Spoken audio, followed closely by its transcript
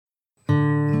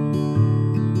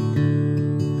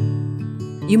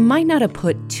You might not have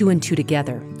put two and two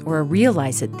together or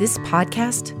realize that this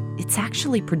podcast, it's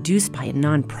actually produced by a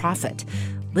nonprofit,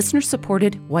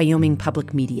 listener-supported Wyoming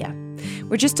Public Media.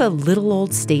 We're just a little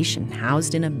old station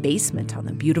housed in a basement on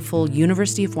the beautiful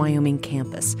University of Wyoming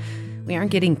campus. We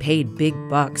aren't getting paid big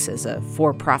bucks as a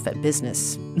for-profit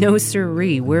business. No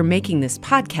sirree, we're making this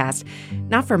podcast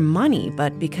not for money,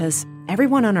 but because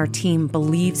everyone on our team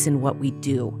believes in what we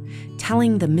do,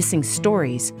 telling the missing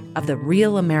stories of the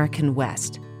real American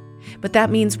West. But that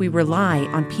means we rely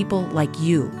on people like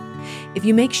you. If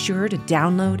you make sure to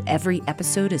download every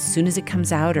episode as soon as it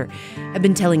comes out, or have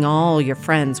been telling all your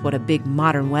friends what a big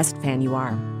Modern West fan you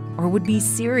are, or would be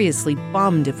seriously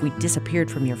bummed if we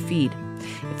disappeared from your feed,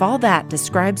 if all that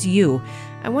describes you,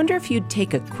 I wonder if you'd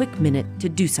take a quick minute to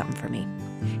do something for me.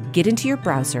 Get into your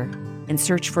browser and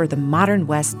search for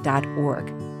themodernwest.org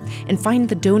and find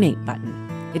the donate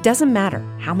button. It doesn't matter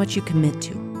how much you commit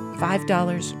to,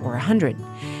 $5 or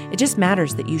 $100. It just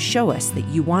matters that you show us that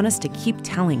you want us to keep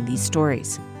telling these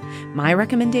stories. My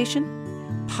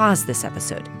recommendation? Pause this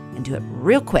episode and do it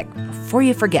real quick before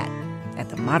you forget at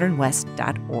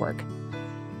themodernwest.org.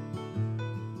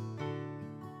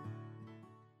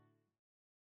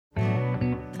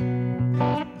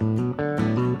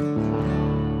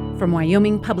 From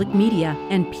Wyoming Public Media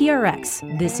and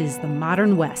PRX, this is The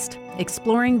Modern West,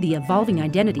 exploring the evolving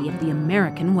identity of the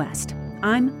American West.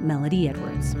 I'm Melody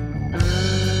Edwards.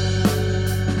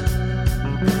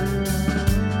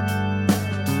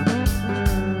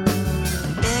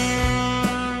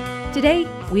 Today,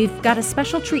 we've got a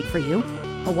special treat for you.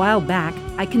 A while back,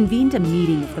 I convened a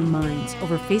meeting of the minds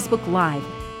over Facebook Live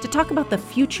to talk about the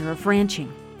future of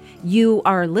ranching. You,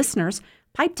 our listeners,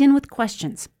 piped in with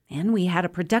questions, and we had a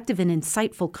productive and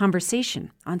insightful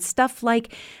conversation on stuff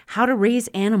like how to raise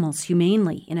animals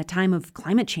humanely in a time of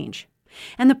climate change,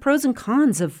 and the pros and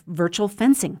cons of virtual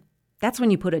fencing. That's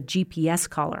when you put a GPS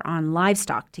collar on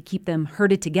livestock to keep them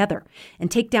herded together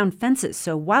and take down fences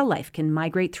so wildlife can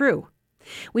migrate through.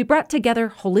 We brought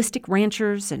together holistic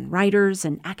ranchers and writers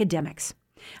and academics.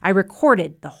 I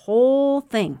recorded the whole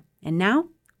thing, and now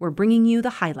we're bringing you the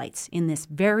highlights in this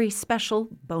very special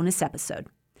bonus episode.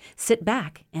 Sit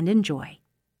back and enjoy.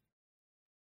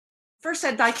 First,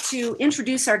 I'd like to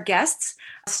introduce our guests,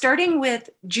 starting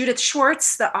with Judith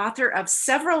Schwartz, the author of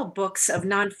several books of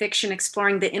nonfiction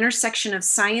exploring the intersection of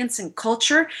science and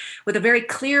culture with a very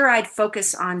clear-eyed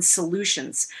focus on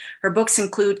solutions. Her books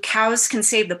include Cows Can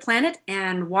Save the Planet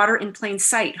and Water in Plain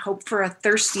Sight, Hope for a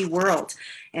Thirsty World,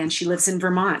 and she lives in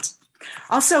Vermont.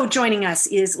 Also joining us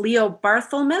is Leo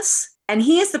Barthelmess, and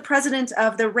he is the president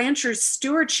of the Ranchers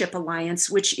Stewardship Alliance,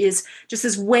 which is just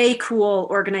this way cool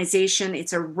organization.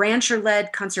 It's a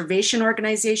rancher-led conservation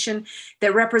organization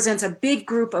that represents a big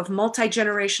group of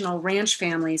multi-generational ranch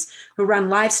families who run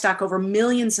livestock over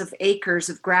millions of acres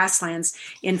of grasslands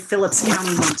in Phillips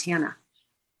County, Montana.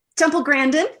 Temple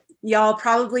Grandin, y'all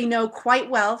probably know quite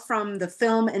well from the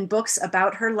film and books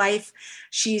about her life.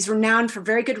 She's renowned for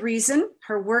very good reason.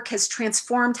 Her work has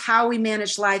transformed how we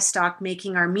manage livestock,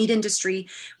 making our meat industry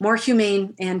more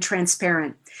humane and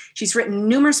transparent. She's written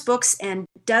numerous books and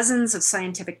dozens of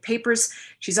scientific papers.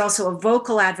 She's also a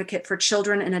vocal advocate for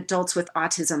children and adults with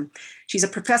autism. She's a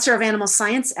professor of animal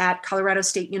science at Colorado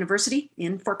State University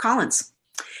in Fort Collins.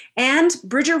 And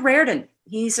Bridger Reardon.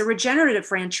 He's a regenerative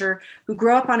rancher who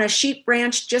grew up on a sheep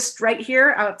ranch just right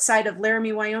here outside of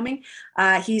Laramie, Wyoming.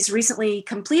 He's recently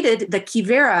completed the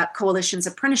Kivera Coalition's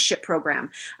apprenticeship program,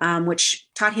 which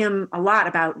taught him a lot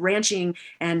about ranching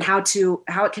and how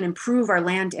it can improve our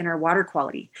land and our water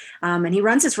quality. And he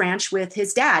runs his ranch with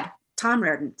his dad, Tom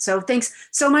Reardon. So thanks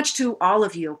so much to all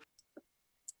of you.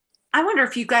 I wonder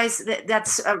if you guys,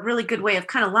 that's a really good way of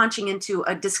kind of launching into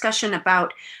a discussion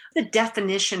about the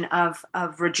definition of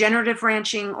regenerative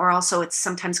ranching, or also it's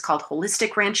sometimes called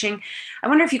holistic ranching. I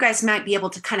wonder if you guys might be able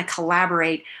to kind of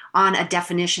collaborate on a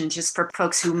definition just for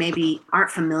folks who maybe aren't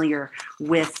familiar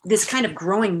with this kind of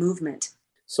growing movement.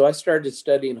 So I started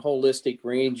studying holistic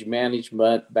range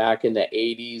management back in the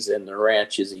 80s, and the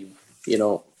ranches,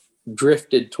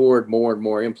 drifted toward more and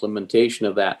more implementation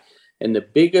of that. And the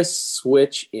biggest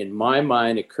switch in my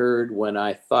mind occurred when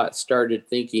I started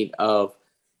thinking of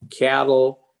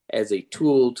cattle as a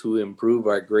tool to improve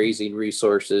our grazing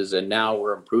resources. And now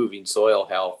we're improving soil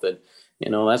health. And,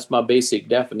 that's my basic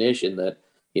definition, that,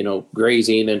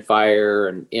 grazing and fire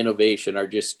and innovation are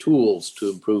just tools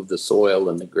to improve the soil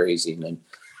and the grazing. And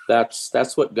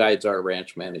that's what guides our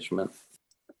ranch management.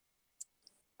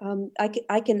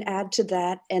 I can add to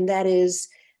that, and that is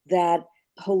that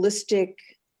holistic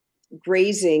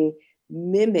grazing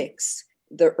mimics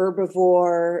the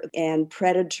herbivore and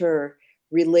predator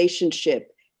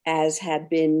relationship as had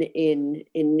been in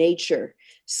nature.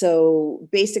 So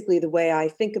basically, the way I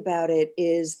think about it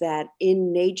is that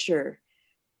in nature,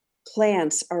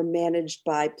 plants are managed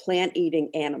by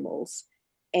plant-eating animals,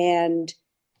 and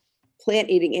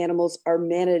plant-eating animals are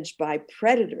managed by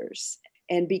predators.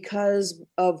 And because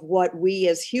of what we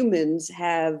as humans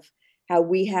have, how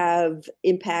we have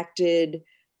impacted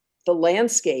the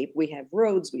landscape, we have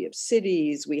roads, we have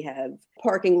cities, we have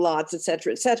parking lots, et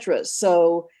cetera, et cetera.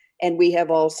 So, and we have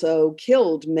also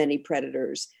killed many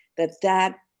predators,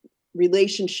 that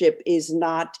relationship is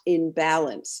not in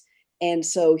balance. And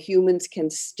so humans can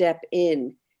step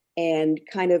in and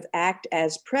kind of act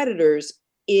as predators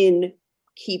in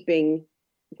keeping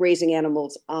grazing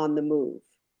animals on the move.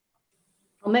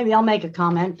 Well, maybe I'll make a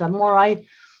comment. The more I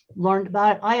learned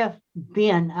about it, I have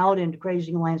been out into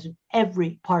grazing lands in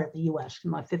every part of the US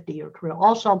in my 50-year career.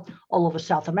 Also all over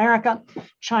South America,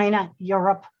 China,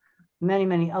 Europe, many,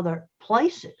 many other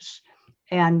places,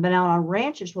 and been out on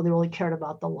ranches where they really cared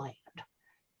about the land.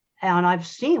 And I've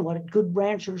seen what good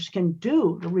ranchers can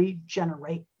do to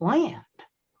regenerate land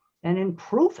and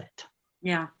improve it.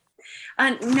 Yeah.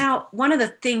 Now, one of the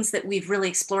things that we've really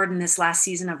explored in this last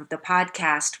season of the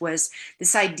podcast was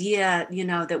this idea,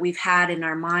 that we've had in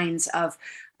our minds of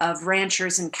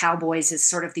ranchers and cowboys as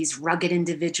sort of these rugged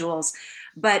individuals.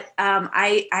 But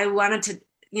I wanted to,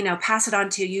 pass it on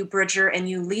to you, Bridger, and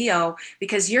you, Leo,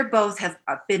 because you both have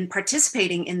been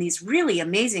participating in these really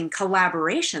amazing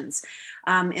collaborations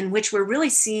in which we're really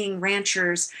seeing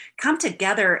ranchers come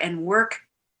together and work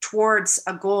towards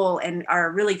a goal and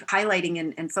are really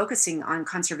highlighting and focusing on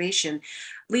conservation.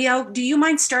 Leo, do you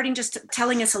mind starting just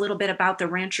telling us a little bit about the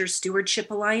Ranchers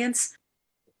Stewardship Alliance?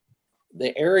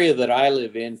 The area that I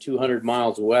live in, 200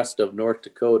 miles west of North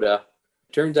Dakota,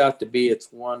 turns out to be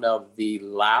it's one of the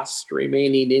last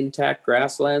remaining intact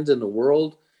grasslands in the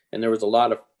world. And there was a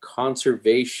lot of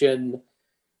conservation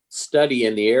study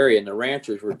in the area, and the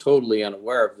ranchers were totally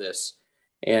unaware of this.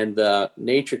 And the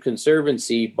Nature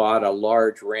Conservancy bought a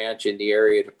large ranch in the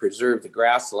area to preserve the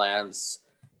grasslands.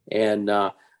 And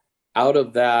out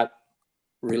of that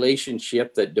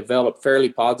relationship that developed fairly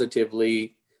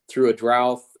positively through a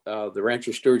drought, the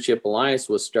Rancher Stewardship Alliance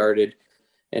was started.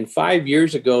 And 5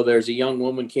 years ago, there's a young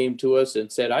woman came to us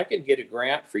and said, I could get a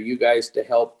grant for you guys to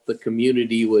help the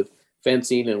community with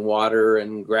fencing and water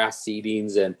and grass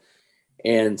seedings.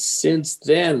 And since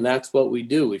then, that's what we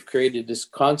do. We've created this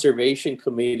conservation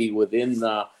committee within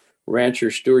the Rancher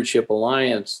Stewardship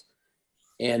Alliance.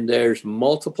 And there's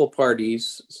multiple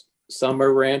parties. Some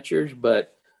are ranchers,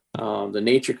 but the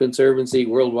Nature Conservancy,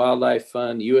 World Wildlife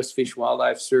Fund, U.S. Fish and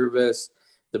Wildlife Service,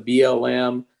 the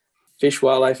BLM, Fish,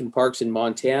 Wildlife, and Parks in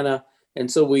Montana.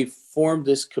 And so we've formed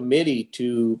this committee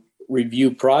to review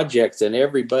projects, and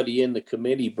everybody in the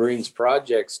committee brings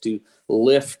projects to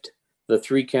lift the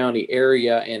 3-county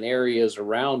area and areas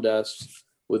around us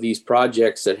with these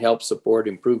projects that help support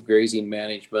improved grazing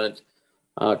management.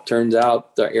 Turns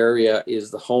out the area is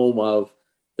the home of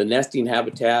the nesting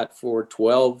habitat for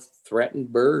 12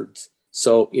 threatened birds.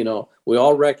 So, we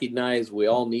all recognize we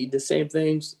all need the same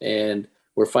things, and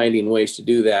we're finding ways to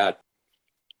do that.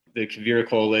 The Kavira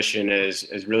Coalition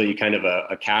is really kind of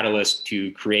a catalyst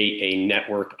to create a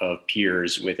network of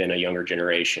peers within a younger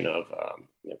generation of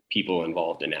people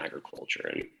involved in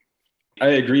agriculture. And I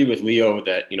agree with Leo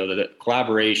that, the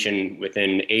collaboration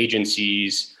within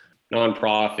agencies,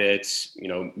 nonprofits,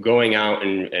 going out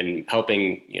and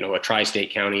helping, a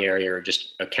tri-state county area or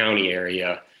just a county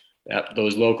area,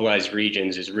 those localized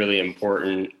regions is really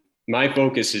important. My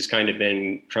focus has kind of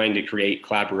been trying to create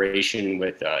collaboration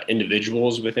with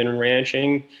individuals within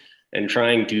ranching and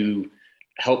trying to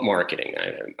help marketing.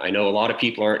 I know a lot of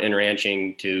people aren't in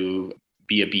ranching to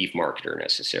be a beef marketer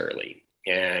necessarily.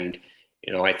 And,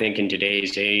 I think in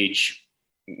today's age,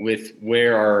 with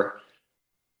where our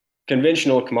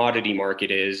conventional commodity market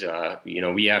is,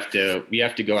 we have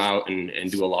to go out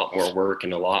and do a lot more work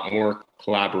and a lot more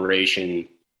collaboration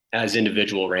as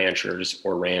individual ranchers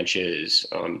or ranches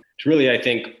to really, I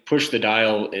think, push the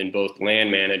dial in both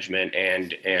land management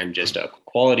and just a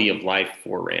quality of life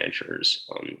for ranchers.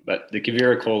 But the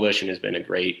Kavira Coalition has been a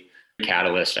great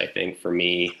catalyst, I think, for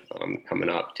me coming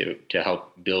up to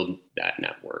help build that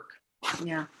network.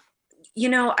 Yeah.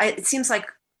 It seems like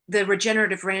the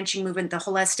regenerative ranching movement, the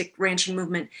holistic ranching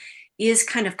movement is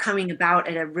kind of coming about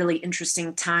at a really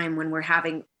interesting time when we're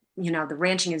having the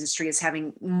ranching industry is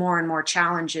having more and more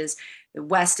challenges. The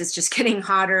West is just getting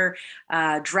hotter,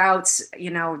 droughts,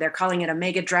 they're calling it a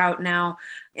mega drought now.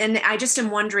 And I just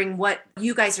am wondering what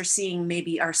you guys are seeing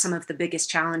maybe are some of the biggest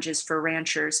challenges for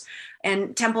ranchers.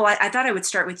 And Temple, I thought I would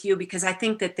start with you because I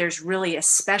think that there's really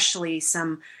especially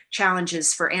some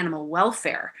challenges for animal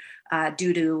welfare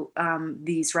due to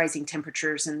these rising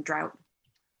temperatures and drought?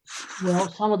 Well,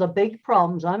 some of the big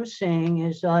problems I'm seeing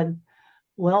is,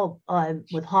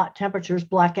 with hot temperatures,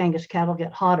 Black Angus cattle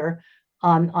get hotter.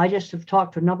 I just have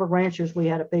talked to a number of ranchers. We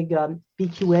had a big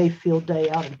BQA field day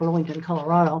out in Burlington,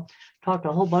 Colorado. Talked to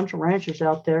a whole bunch of ranchers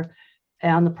out there.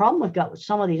 And the problem we've got with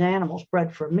some of these animals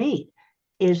bred for meat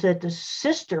is that the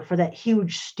sister for that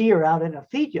huge steer out in a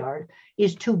feed yard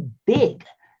is too big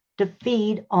to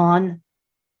feed on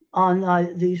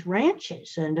these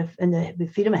ranches and they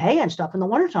feed them hay and stuff in the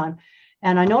wintertime.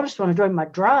 And I noticed when I drove my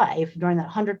drive during that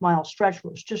 100-mile stretch where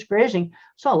it was just grazing,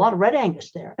 saw a lot of red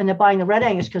Angus there. And they're buying the red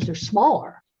Angus because they're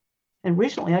smaller. And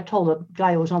recently I told a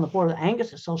guy who was on the board of the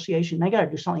Angus Association, they got to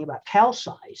do something about cow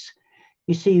size.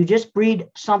 You see, you just breed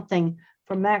something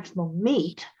for maximum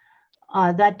meat.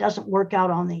 That doesn't work out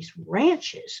on these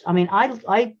ranches. I mean,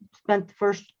 I spent the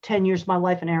first 10 years of my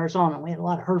life in Arizona. We had a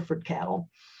lot of Hereford cattle.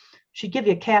 She'd give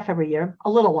you a calf every year, a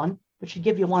little one, but she'd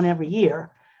give you one every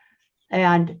year.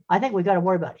 And I think we got to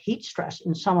worry about heat stress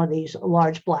in some of these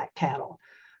large black cattle.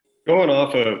 Going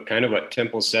off of kind of what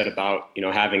Temple said about,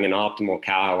 having an optimal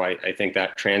cow, I think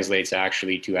that translates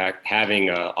actually to having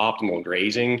optimal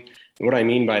grazing. And what I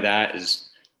mean by that is,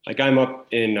 like, I'm up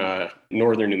in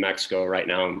northern New Mexico right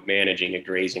now managing a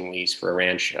grazing lease for a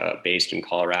ranch based in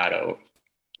Colorado.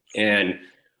 And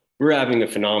we're having a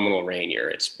phenomenal rain year.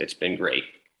 It's been great,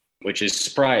 which is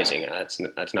surprising.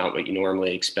 That's not what you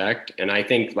normally expect. And I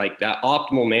think like that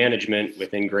optimal management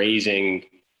within grazing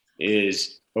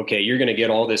is, okay, you're going to get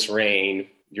all this rain.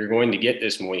 You're going to get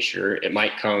this moisture. It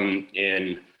might come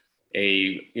in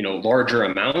larger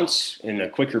amounts in a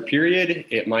quicker period.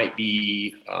 It might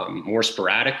be more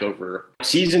sporadic over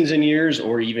seasons and years,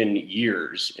 or even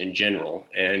years in general.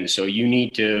 And so you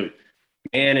need to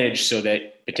manage so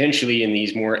that potentially in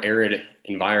these more arid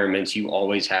environments, you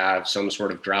always have some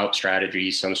sort of drought strategy,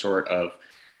 some sort of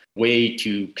way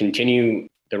to continue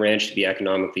the ranch to be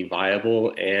economically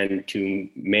viable and to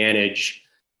manage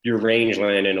your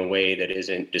rangeland in a way that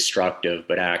isn't destructive,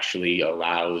 but actually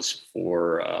allows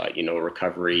for,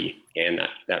 recovery and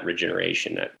that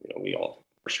regeneration that we all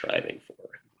are striving for.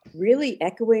 Really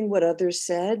echoing what others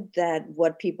said, that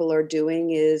what people are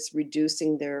doing is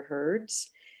reducing their herds.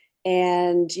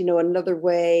 And, another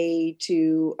way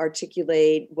to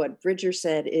articulate what Bridger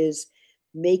said is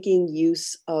making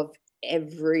use of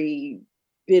every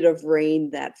bit of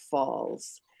rain that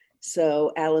falls.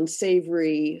 So Alan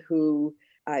Savory, who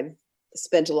I've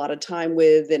spent a lot of time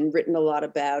with and written a lot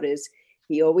about,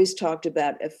 he always talked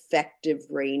about effective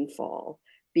rainfall,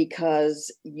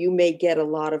 because you may get a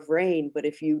lot of rain, but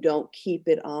if you don't keep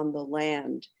it on the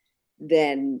land,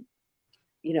 then,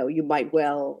 you might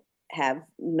well have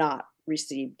not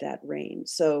received that rain.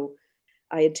 So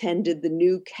I attended the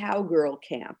new cowgirl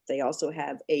camp. They also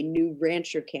have a new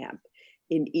rancher camp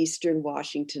in Eastern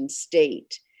Washington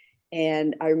State.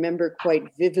 And I remember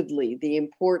quite vividly the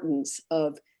importance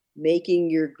of making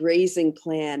your grazing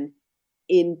plan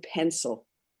in pencil.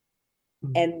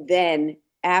 And then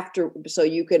so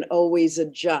you can always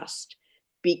adjust,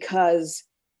 because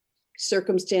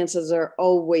circumstances are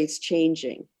always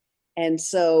changing. And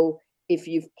so if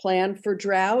you've planned for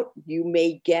drought, you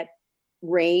may get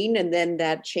rain, and then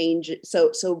that changes.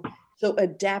 So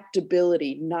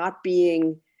adaptability, not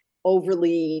being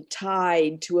overly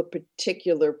tied to a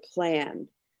particular plan.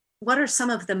 What are some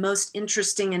of the most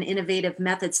interesting and innovative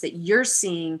methods that you're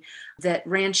seeing that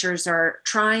ranchers are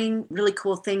trying, really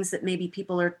cool things that maybe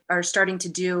people are starting to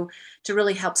do to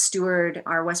really help steward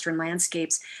our Western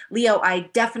landscapes? Leo, I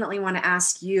definitely want to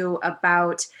ask you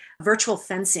about virtual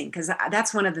fencing, because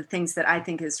that's one of the things that I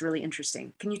think is really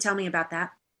interesting. Can you tell me about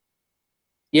that?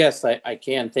 Yes, I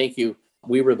can. Thank you.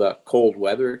 We were the cold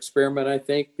weather experiment, I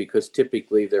think, because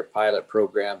typically their pilot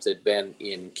programs had been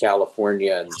in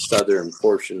California and southern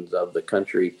portions of the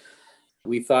country.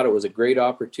 We thought it was a great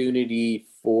opportunity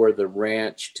for the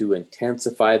ranch to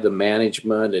intensify the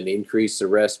management and increase the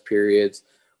rest periods.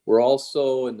 We're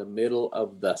also in the middle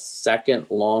of the second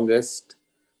longest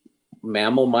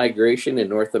mammal migration in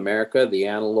North America. The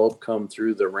antelope come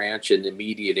through the ranch in the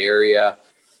immediate area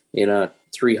in a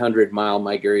 300-mile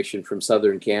migration from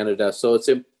southern Canada. So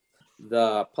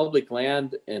the public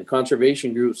land and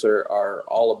conservation groups are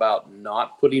all about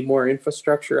not putting more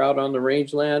infrastructure out on the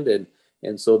rangeland,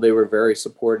 and so they were very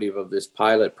supportive of this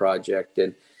pilot project,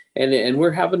 and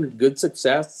we're having good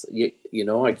success.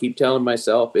 I keep telling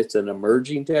myself it's an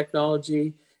emerging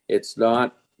technology. It's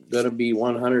not going to be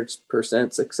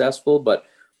 100% successful, but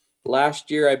last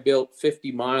year I built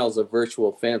 50 miles of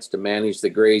virtual fence to manage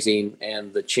the grazing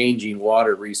and the changing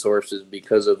water resources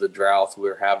because of the drought.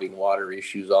 We're having water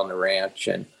issues on the ranch,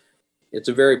 and it's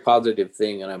a very positive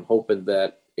thing, and I'm hoping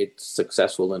that it's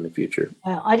successful in the future.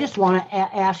 I just want to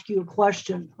ask you a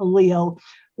question, Leo.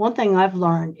 One thing I've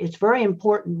learned, it's very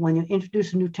important when you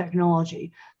introduce a new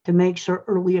technology to make sure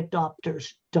early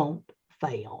adopters don't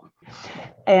fail.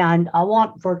 And I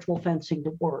want virtual fencing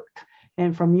to work.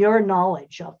 And from your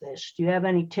knowledge of this, do you have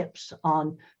any tips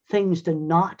on things to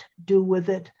not do with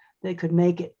it that could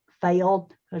make it fail?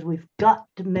 Because we've got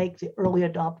to make the early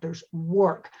adopters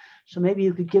work. So maybe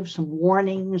you could give some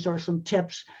warnings or some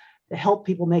tips to help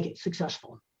people make it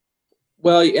successful.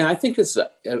 Well, yeah, I think it's a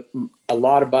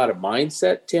lot about a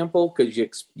mindset, Temple,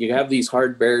 because you have these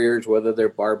hard barriers, whether they're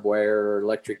barbed wire or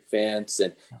electric fence,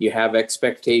 and you have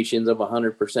expectations of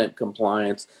 100%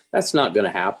 compliance. That's not going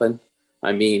to happen.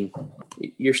 I mean,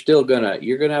 you're going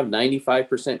to have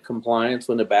 95% compliance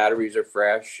when the batteries are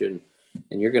fresh, and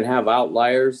you're going to have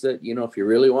outliers that, if you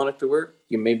really want it to work,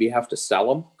 you maybe have to sell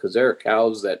them, because there are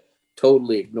cows that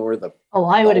totally ignore the. Oh,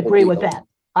 I would agree with that.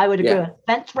 I would agree Yeah. with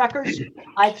fence wreckers.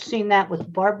 I've seen that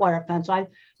with barbed wire fence. I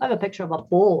have a picture of a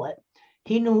bull that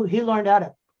he learned how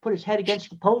to put his head against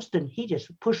the post, and he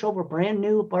just push over brand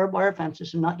new barbed wire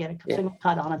fences and not get a single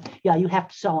cut on them. Yeah, you have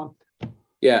to sell them.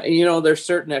 Yeah, and there's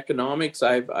certain economics.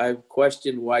 I've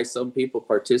questioned why some people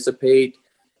participate.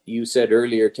 You said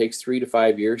earlier it takes 3 to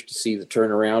 5 years to see the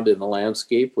turnaround in the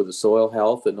landscape with the soil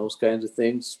health and those kinds of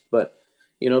things. But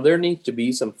there needs to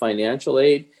be some financial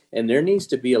aid, and there needs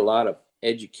to be a lot of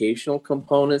educational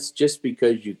components. Just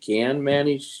because you can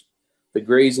manage the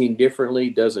grazing differently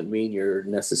doesn't mean you're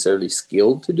necessarily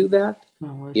skilled to do that.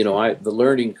 The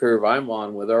learning curve I'm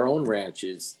on with our own ranch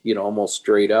is, almost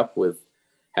straight up with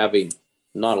having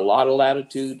not a lot of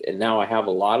latitude, and now I have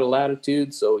a lot of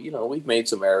latitude. So, we've made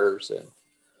some errors,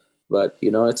 but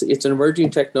it's an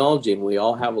emerging technology, and we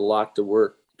all have a lot to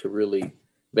work to really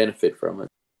benefit from it.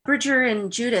 Bridger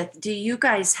and Judith, do you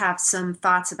guys have some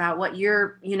thoughts about what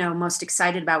you're, most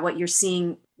excited about, what you're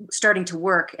seeing starting to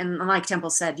work? And like Temple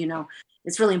said,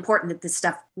 it's really important that this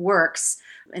stuff works.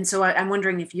 And so I'm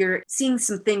wondering if you're seeing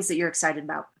some things that you're excited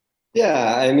about.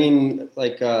 Yeah, I mean,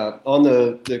 like on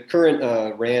the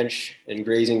current ranch and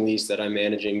grazing lease that I'm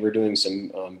managing, we're doing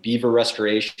some beaver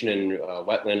restoration and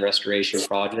wetland restoration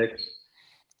projects.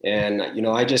 And,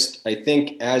 I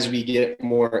think as we get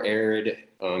more arid,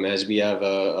 as we have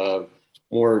a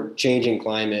more changing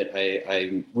climate,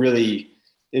 I'm really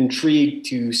intrigued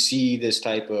to see this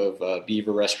type of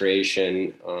beaver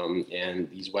restoration and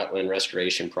these wetland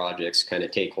restoration projects kind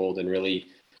of take hold and really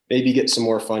maybe get some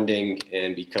more funding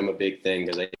and become a big thing.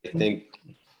 Because I think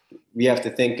we have to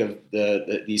think of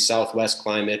these Southwest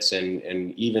climates,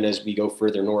 and even as we go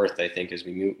further north, I think as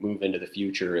we move into the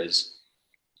future, is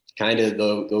kind of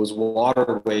those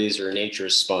waterways are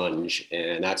nature's sponge,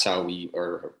 and that's how we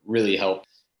are really help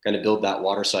kind of build that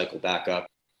water cycle back up.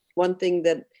 One thing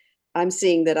that I'm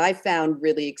seeing that I found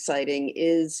really exciting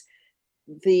is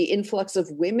the influx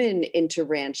of women into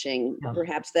ranching,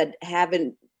 perhaps that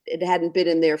it hadn't been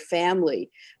in their family.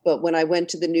 But when I went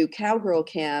to the new cowgirl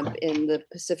camp in the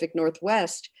Pacific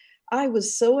Northwest, I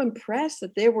was so impressed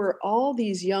that there were all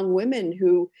these young women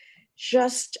who,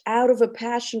 just out of a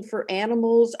passion for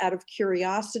animals, out of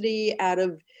curiosity, out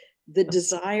of the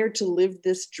desire to live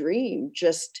this dream,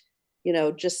 just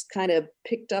kind of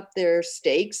picked up their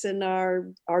stakes and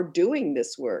are doing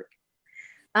this work.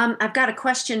 I've got a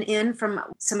question in from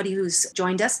somebody who's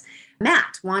joined us.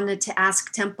 Matt wanted to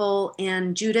ask Temple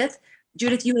and Judith.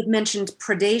 Judith, you had mentioned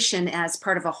predation as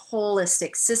part of a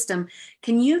holistic system.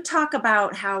 Can you talk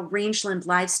about how rangeland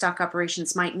livestock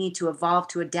operations might need to evolve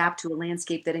to adapt to a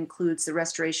landscape that includes the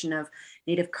restoration of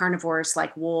native carnivores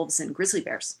like wolves and grizzly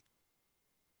bears?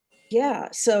 Yeah,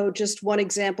 so just one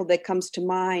example that comes to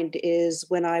mind is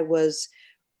when I was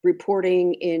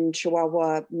reporting in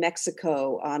Chihuahua,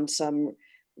 Mexico, on some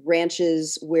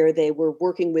ranches where they were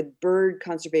working with bird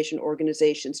conservation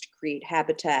organizations to create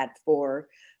habitat for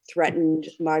threatened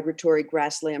migratory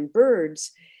grassland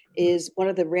birds. Is one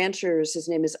of the ranchers, his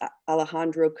name is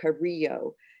Alejandro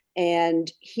Carrillo,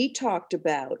 and he talked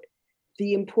about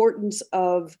the importance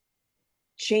of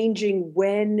changing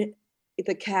when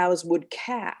the cows would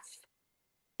calf,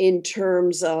 in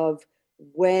terms of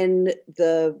when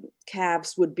the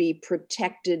calves would be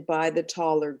protected by the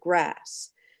taller grass.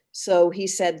 So he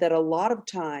said that a lot of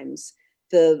times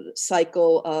the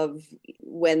cycle of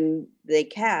when they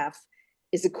calf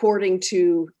is according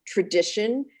to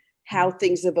tradition, how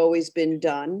things have always been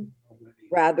done,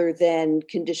 rather than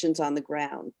conditions on the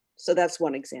ground. So that's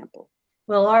one example.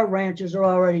 Well, our ranches are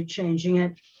already changing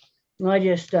it. I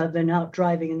just been out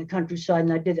driving in the countryside,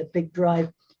 and I did a big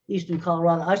drive eastern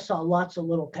Colorado. I saw lots of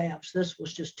little calves. This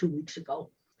was just 2 weeks ago.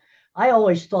 I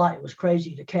always thought it was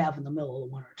crazy to calve in the middle of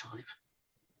the winter time.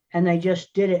 And they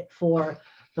just did it for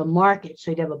the market,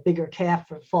 so you'd have a bigger calf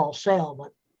for fall sale.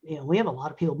 But we have a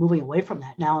lot of people moving away from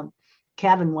that now and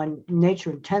calving when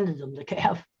nature intended them to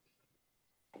calve.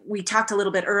 We talked a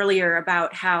little bit earlier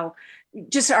about how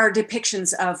just our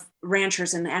depictions of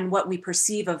ranchers and what we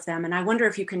perceive of them. And I wonder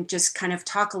if you can just kind of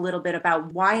talk a little bit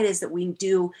about why it is that we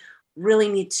do really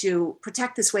need to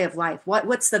protect this way of life.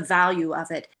 What's the value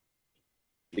of it?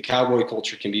 The cowboy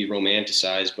culture can be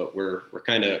romanticized, but we're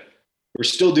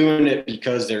still doing it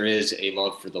because there is a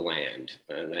love for the land.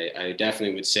 And I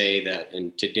definitely would say that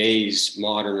in today's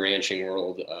modern ranching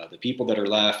world, the people that are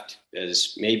left,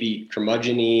 as maybe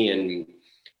curmudgeon-y and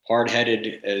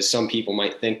hard-headed as some people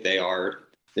might think they are,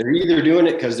 they're either doing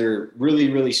it because they're really,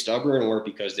 really stubborn or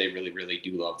because they really, really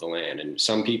do love the land. And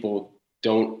some people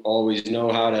don't always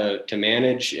know how to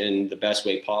manage in the best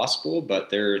way possible, but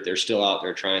they're still out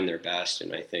there trying their best.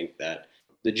 And I think that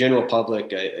the general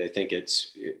public, I think it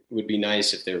would be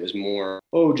nice if there was more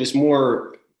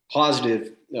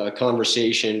positive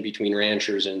conversation between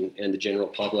ranchers and the general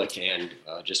public, and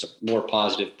just a more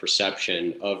positive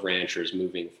perception of ranchers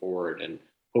moving forward. And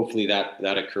hopefully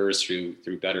that occurs through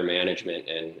better management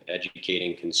and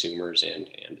educating consumers and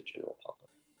the general public.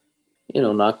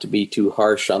 Not to be too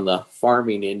harsh on the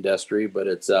farming industry, but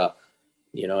it's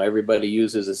everybody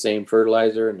uses the same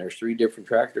fertilizer, and there's 3 different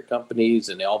tractor companies,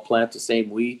 and they all plant the same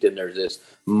wheat, and there's this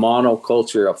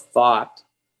monoculture of thought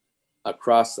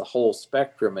across the whole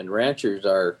spectrum. And ranchers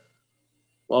are,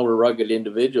 we're rugged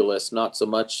individualists, not so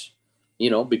much,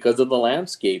 because of the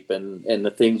landscape and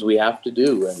the things we have to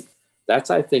do. And that's,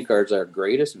 I think, our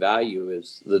greatest value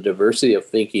is the diversity of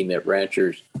thinking that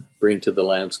ranchers bring to the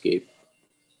landscape.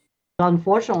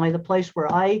 Unfortunately, the place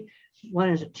where I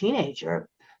went as a teenager,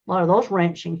 a lot of those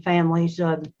ranching families,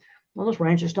 those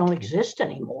ranches don't exist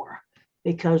anymore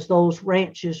because those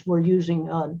ranches were using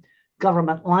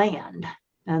government land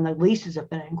and the leases have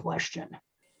been in question.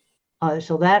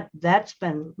 So that's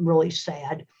been really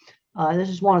sad. This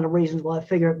is one of the reasons why I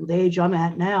figure at the age I'm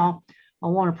at now, I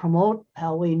want to promote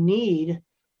how we need,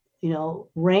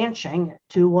 ranching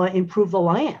to improve the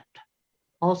land,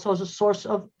 also as a source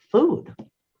of food.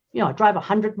 I drive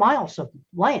 100 miles of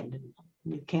land.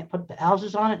 You can't put the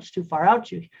houses on it. It's too far out.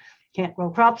 You can't grow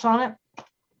crops on it.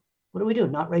 What do we do?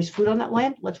 Not raise food on that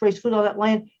land? Let's raise food on that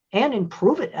land and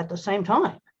improve it at the same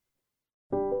time.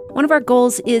 One of our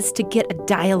goals is to get a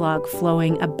dialogue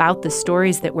flowing about the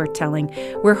stories that we're telling.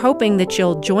 We're hoping that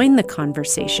you'll join the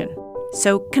conversation.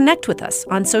 So connect with us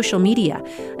on social media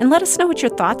and let us know what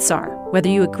your thoughts are, whether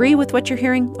you agree with what you're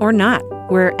hearing or not.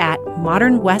 We're at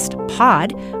Modern West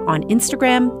Pod on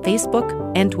Instagram,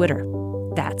 Facebook, and Twitter.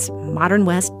 That's Modern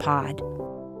West Pod.